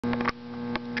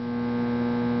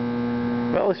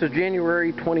Well, this is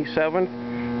January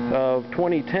 27th of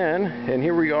 2010, and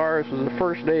here we are. This was the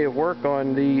first day of work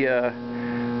on the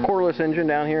Corliss engine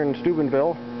down here in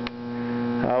Steubenville.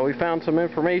 We found some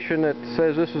information that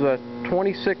says this is a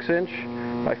 26-inch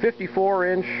by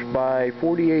 54-inch by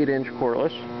 48-inch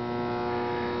Corliss.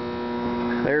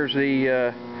 There's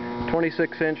the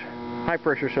 26-inch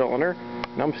high-pressure cylinder,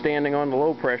 and I'm standing on the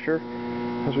low pressure.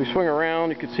 As we swing around,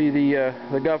 you can see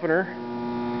the governor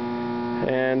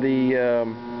and the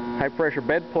high-pressure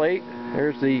bed plate.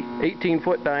 There's the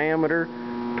 18-foot diameter,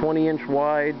 20-inch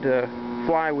wide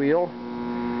flywheel.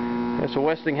 It's a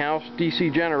Westinghouse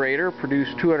DC generator,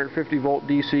 produced 250-volt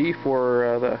DC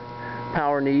for the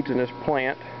power needs in this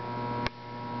plant.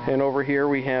 And over here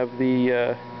we have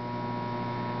the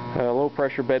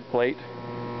low-pressure bed plate.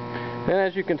 And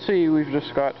as you can see, we've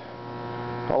just got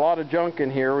a lot of junk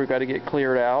in here we've got to get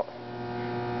cleared out.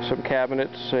 Some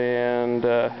cabinets and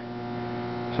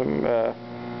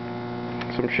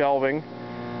some shelving,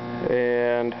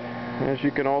 and as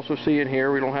you can also see in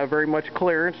here, we don't have very much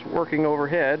clearance working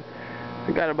overhead.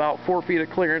 We've got about 4 feet of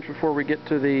clearance before we get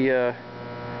to the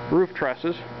roof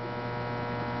trusses.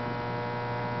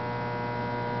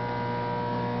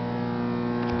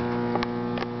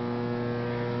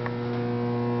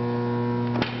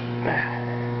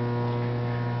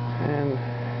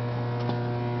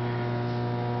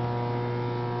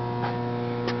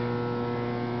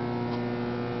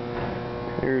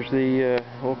 Here's the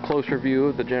little closer view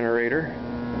of the generator.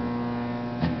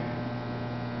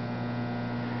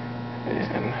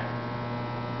 And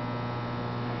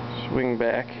swing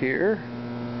back here.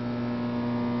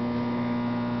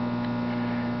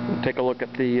 And take a look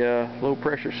at the low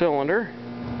pressure cylinder.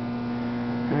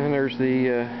 And there's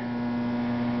the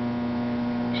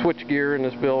switch gear in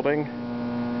this building.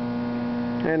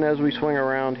 And as we swing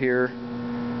around here,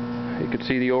 you can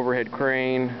see the overhead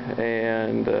crane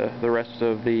and the rest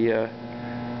of the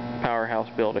powerhouse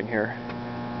building here.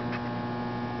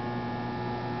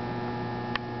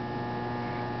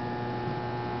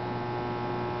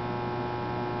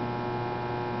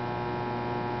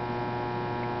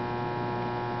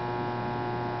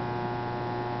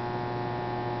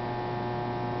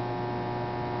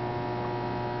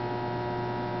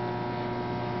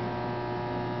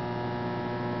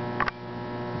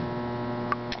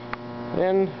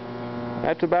 And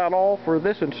that's about all for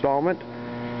this installment.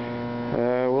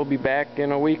 We'll be back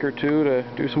in a week or two to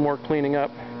do some more cleaning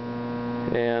up,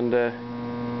 and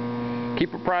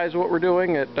keep apprised of what we're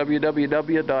doing at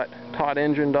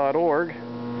www.todengine.org.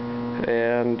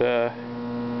 And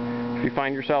if you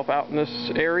find yourself out in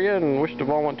this area and wish to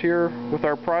volunteer with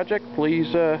our project,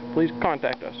 please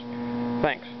contact us.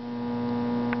 Thanks.